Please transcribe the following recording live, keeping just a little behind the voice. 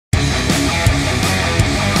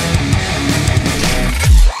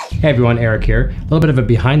Hey everyone, Eric here. A little bit of a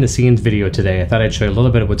behind the scenes video today. I thought I'd show you a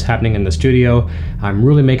little bit of what's happening in the studio. I'm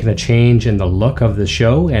really making a change in the look of the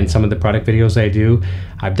show and some of the product videos I do.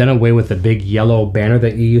 I've done away with the big yellow banner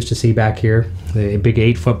that you used to see back here, the big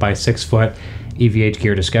 8 foot by 6 foot EVH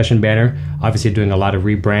gear discussion banner. Obviously doing a lot of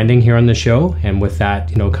rebranding here on the show, and with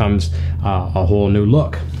that, comes a whole new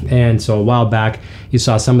look. And so a while back, you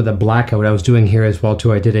saw some of the blackout I was doing here as well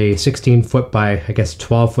too. I did a 16 foot by, I guess,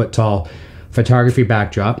 12 foot tall photography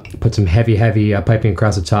backdrop, put some heavy piping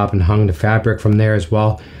across the top and hung the fabric from there as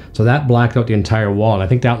well. So that blacked out the entire wall, and I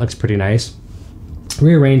think that looks pretty nice.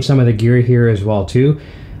 Rearranged some of the gear here as well too.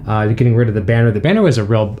 Getting rid of the banner. The banner was a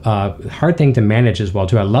real hard thing to manage as well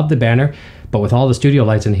too. I love the banner, but with all the studio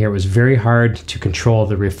lights in here, it was very hard to control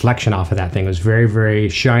the reflection off of that thing. It was very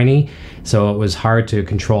shiny, so it was hard to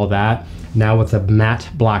control that. Now with a matte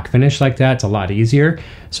black finish like that, it's a lot easier.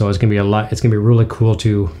 So it's gonna be really cool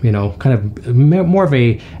to, kind of more of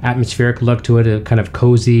a atmospheric look to it, a kind of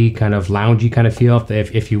cozy, kind of loungy kind of feel,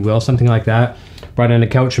 if you will, something like that. Brought in a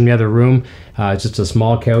couch from the other room. It's just a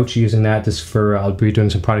small couch, using that just for, I'll be doing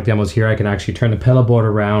some product demos here. I can actually turn the pedal board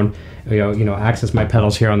around, access my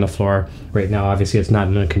pedals here on the floor. Right now, obviously it's not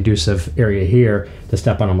in a conducive area here to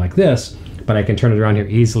step on them like this, but I can turn it around here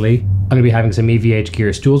easily. I'm gonna be having some EVH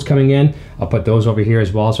gear stools coming in. I'll put those over here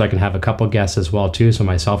as well, so I can have a couple guests as well too. So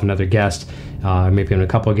myself, another guest, maybe a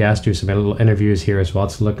couple of guests, do some little interviews here as well.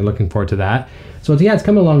 It's looking forward to that. So yeah, it's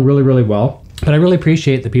coming along really well. But I really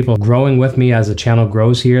appreciate the people growing with me as the channel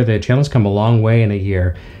grows here. The channel's come a long way in a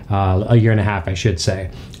year and a half, I should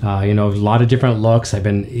say. A lot of different looks.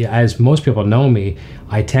 As most people know me,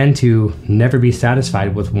 I tend to never be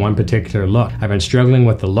satisfied with one particular look. I've been struggling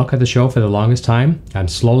with the look of the show for the longest time. I'm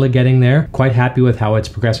slowly getting there. Quite happy with how it's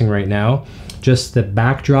progressing right now. Just the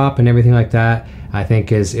backdrop and everything like that, I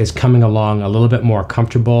think is coming along a little bit more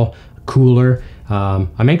comfortable, cooler.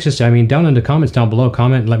 I'm anxious down in the comments down below,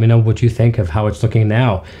 comment and let me know what you think of how it's looking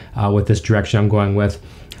now with this direction I'm going with.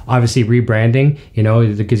 Obviously rebranding,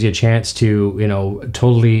 it gives you a chance to,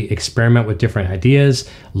 totally experiment with different ideas,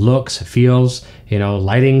 looks, feels,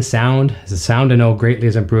 lighting, sound. The sound I know greatly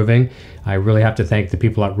is improving. I really have to thank the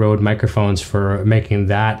people at Rode Microphones for making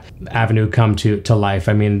that avenue come to life.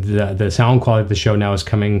 The sound quality of the show now is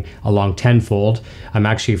coming along tenfold. I'm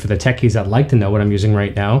actually, for the techies that like to know what I'm using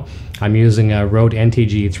right now, I'm using a Rode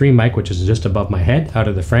NTG3 mic, which is just above my head out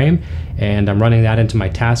of the frame, and I'm running that into my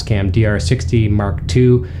Tascam DR60 Mark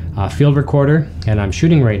II field recorder, and I'm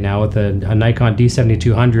shooting right now with a Nikon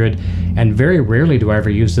D7200, and very rarely do I ever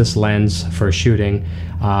use this lens for shooting,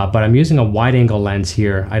 but I'm using a wide angle lens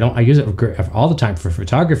here. I use it all the time for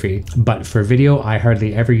photography, but for video I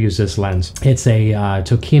hardly ever use this lens. It's a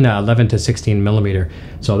Tokina 11 to 16 millimeter,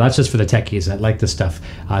 so that's just for the techies that like this stuff.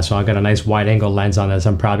 So I've got a nice wide angle lens on this.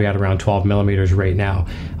 I'm probably at around 12 millimeters right now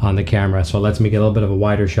on the camera, so it lets me get a little bit of a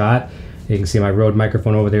wider shot. You can see my Rode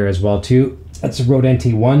microphone over there as well too. That's a Rode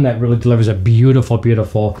NT1 that really delivers a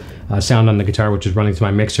beautiful sound on the guitar, which is running through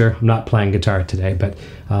my mixer. I'm not playing guitar today, but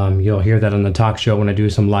you'll hear that on the talk show when I do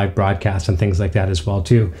some live broadcasts and things like that as well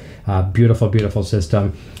too. Beautiful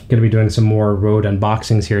system. Gonna be doing some more Rode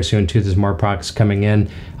unboxings here soon too. There's more products coming in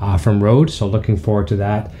from Rode, so looking forward to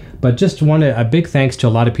that. But just a big thanks to a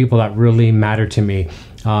lot of people that really matter to me.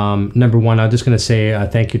 Number one, I'm just going to say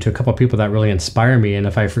thank you to a couple of people that really inspire me, and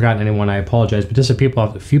if I've forgotten anyone, I apologize, but just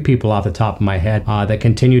a few people off the top of my head that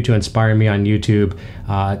continue to inspire me on YouTube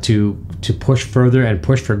to push further and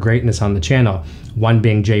push for greatness on the channel. One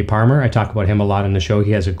being Jay Palmer. I talk about him a lot on the show.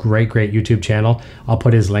 He has a great YouTube channel. I'll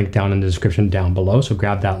put his link down in the description down below, so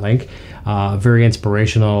grab that link. Very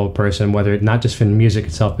inspirational person, whether not just in music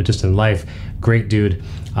itself, but just in life. Great dude.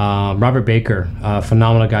 Robert Baker,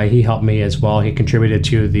 phenomenal guy. He helped me as well. He contributed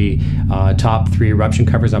to the top 3 Eruption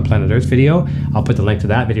covers on Planet Earth video. I'll put the link to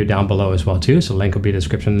that video down below as well too, so the link will be in the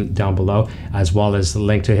description down below, as well as the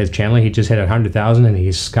link to his channel. He just hit 100,000 and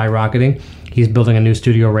he's skyrocketing. He's building a new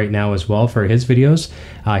studio right now as well for his videos.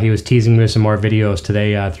 He was teasing me with some more videos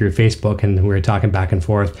today through Facebook, and we were talking back and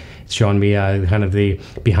forth, showing me kind of the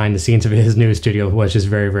behind the scenes of his new studio, which is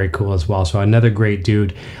very cool as well. So another great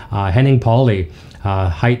dude. Henning Pauli,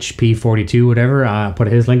 Heich P42, whatever, put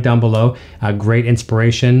his link down below. Great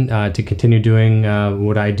inspiration to continue doing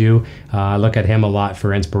what I do. Look at him a lot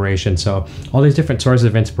for inspiration. So all these different sources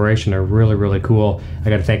of inspiration are really cool. I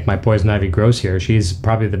got to thank my Poison Ivy Gross here. She's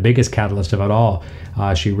probably the biggest catalyst of it all.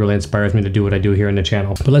 She really inspires me to do what I do here in the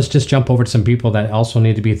channel. But let's just jump over to some people that also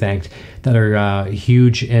need to be thanked, that are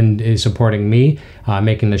huge in supporting me,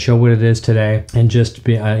 making the show what it is today, and just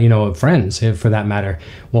be, friends for that matter.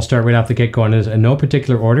 We'll start right off the get-go. And no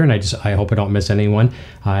particular order, and I hope I don't miss anyone.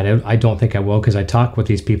 I don't think I will, because I talk with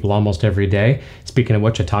these people almost every day. Speaking of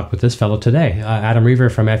which, I talked with this fellow today, Adam Reaver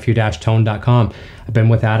from fu-tone.com. I've been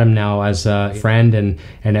with Adam now as a friend and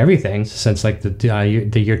everything since like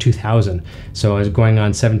the year 2000. So I was going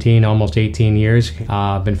on 17, almost 18 years.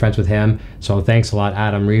 I've been friends with him. So thanks a lot,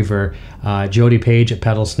 Adam Reaver. Jody Page at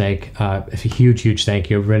Peddle Snake, a huge thank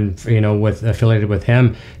you. I've been affiliated with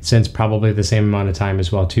him since probably the same amount of time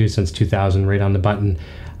as well too, since 2000, right on the button.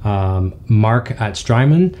 Mark at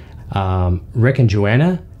Strymon, Rick and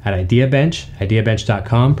Joanna at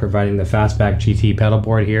ideabench.com, providing the Fastback GT pedal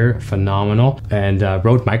board here, phenomenal. And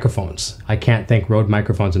Rode microphones. I can't thank Rode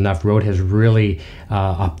microphones enough. Rode has really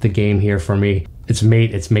upped the game here for me. It's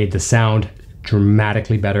made the sound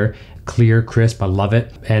dramatically better, clear, crisp. I love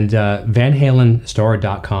it. And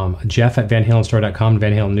VanHalenStore.com. Jeff at VanHalenStore.com,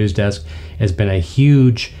 Van Halen News Desk, has been a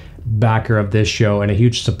huge backer of this show and a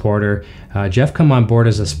huge supporter. Jeff come on board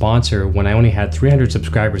as a sponsor when I only had 300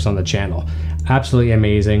 subscribers on the channel. Absolutely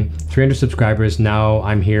amazing. 300 subscribers. Now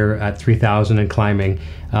I'm here at 3,000 and climbing,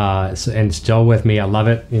 and still with me. I love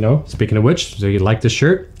it. Speaking of which, so you like the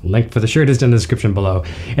shirt, link for the shirt is in the description below.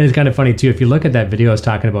 And it's kind of funny too, if you look at that video I was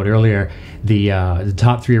talking about earlier, the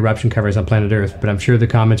top 3 eruption covers on planet Earth, but I'm sure the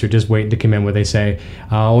comments are just waiting to come in where they say,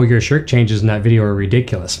 oh, your shirt changes in that video are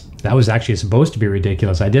ridiculous. That was actually supposed to be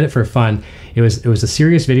ridiculous. I did it for fun. It was a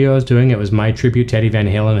serious video I was doing. It was my tribute to Eddie Van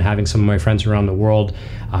Halen and having some of my friends around the world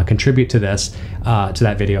contribute to this, to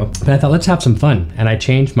that video. But I thought, let's have some fun. And I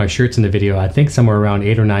changed my shirts in the video, I think somewhere around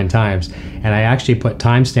 8 or 9 times. And I actually put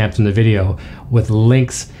timestamps in the video with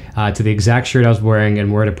links to the exact shirt I was wearing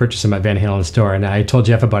and where to purchase them at Van Halen store. And I told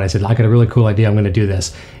Jeff about it. I said, I got a really cool idea. I'm going to do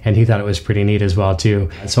this. And he thought it was pretty neat as well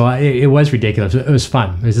too. So it was ridiculous. It was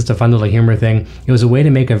fun. It was just a fun little humor thing. It was a way to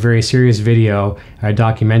make a very serious video, a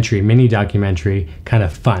documentary, mini documentary, kind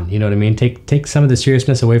of fun. You know what I mean? Take some of the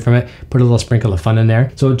seriousness away from it, put a little sprinkle of fun in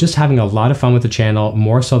there. So just having a lot of fun with the channel,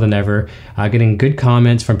 more so than ever, getting good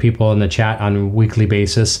comments from people in the chat on a weekly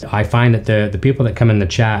basis. I find that the people that come in the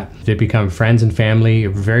chat, they become friends and family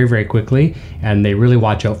very quickly, and they really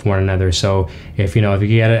watch out for one another. So if you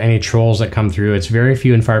get any trolls that come through, it's very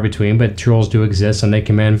few and far between, but trolls do exist, and they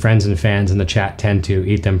come in. Friends and fans in the chat tend to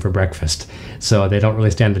eat them for breakfast, so they don't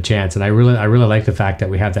really stand a chance. And I really like the fact that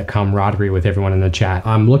we have that camaraderie with everyone in the chat.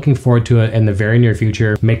 I'm looking forward to it in the very near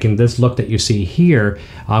future, making this look that you see here.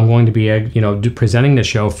 I'm going to be presenting the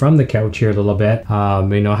show from the couch here a little bit.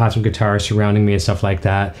 Have some guitars surrounding me and stuff like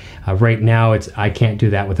that. Right now I can't do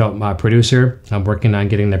that without my producer. I'm working on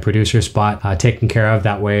getting the producer spot taken care of.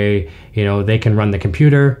 That way, they can run the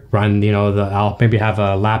computer, I'll maybe have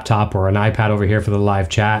a laptop or an iPad over here for the live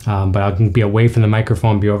chat, but I can be away from the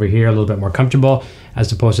microphone, be over here a little bit more comfortable,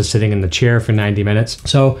 as opposed to sitting in the chair for 90 minutes.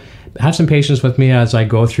 So have some patience with me as I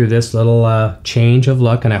go through this little change of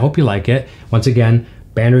look, and I hope you like it. Once again,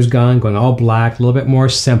 banner's gone, going all black, a little bit more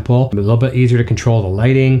simple, a little bit easier to control the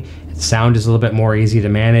lighting. Sound is a little bit more easy to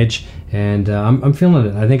manage, and I'm feeling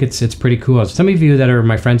it. I think it's pretty cool. Some of you that are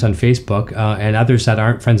my friends on Facebook, and others that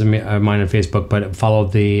aren't friends of mine on Facebook but follow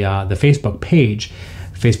the Facebook page,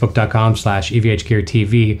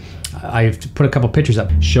 facebook.com/EVHGearTV. I've put a couple pictures up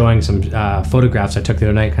showing some photographs I took the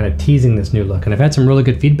other night, kind of teasing this new look, and I've had some really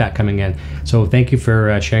good feedback coming in. So thank you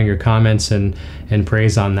for sharing your comments and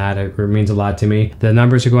praise on that. It means a lot to me. The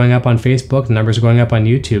numbers are going up on Facebook, the numbers are going up on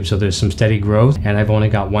YouTube, so there's some steady growth, and I've only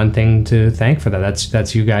got one thing to thank for that.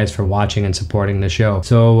 That's you guys for watching and supporting the show.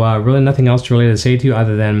 So really nothing else really to say to you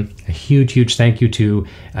other than a huge thank you to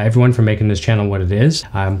everyone for making this channel what it is.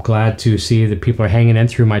 I'm glad to see that people are hanging in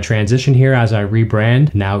through my transition here as I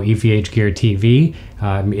rebrand, now EVH Gear TV.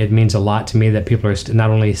 It means a lot to me that people are not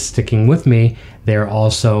only sticking with me, they're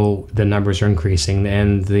also, the numbers are increasing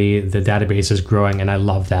and the database is growing, and I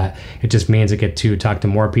love that. It just means I get to talk to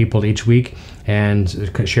more people each week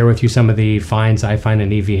and share with you some of the finds I find in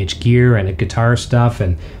EVH gear and guitar stuff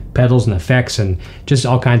and pedals and effects and just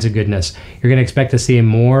all kinds of goodness. You're going to expect to see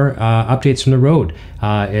more updates from the road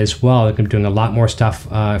as well. I'm doing a lot more stuff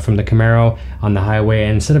from the Camaro on the highway,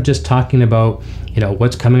 and instead of just talking about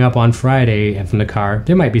what's coming up on Friday and from the car,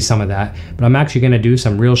 there might be some of that, but I'm actually going to do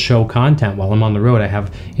some real show content while I'm on the road. I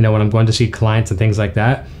have, when I'm going to see clients and things like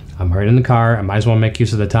that, I'm right in the car. I might as well make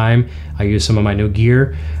use of the time. I use some of my new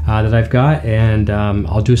gear that I've got, and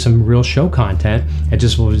I'll do some real show content. It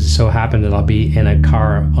just will so happen that I'll be in a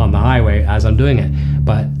car on the highway as I'm doing it.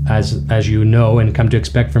 But as you know and come to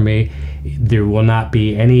expect from me, There will not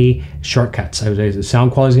be any shortcuts. I would say the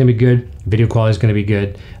sound quality is going to be good, video quality is going to be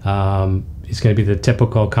good. It's going to be the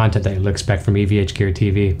typical content that you'll expect from EVH Gear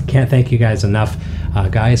TV. Can't thank you guys enough,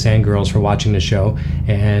 guys and girls, for watching the show,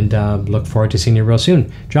 and look forward to seeing you real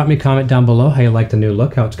soon. Drop me a comment down below how you like the new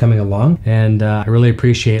look, how it's coming along, and I really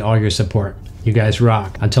appreciate all your support. You guys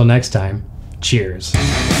rock. Until next time, cheers.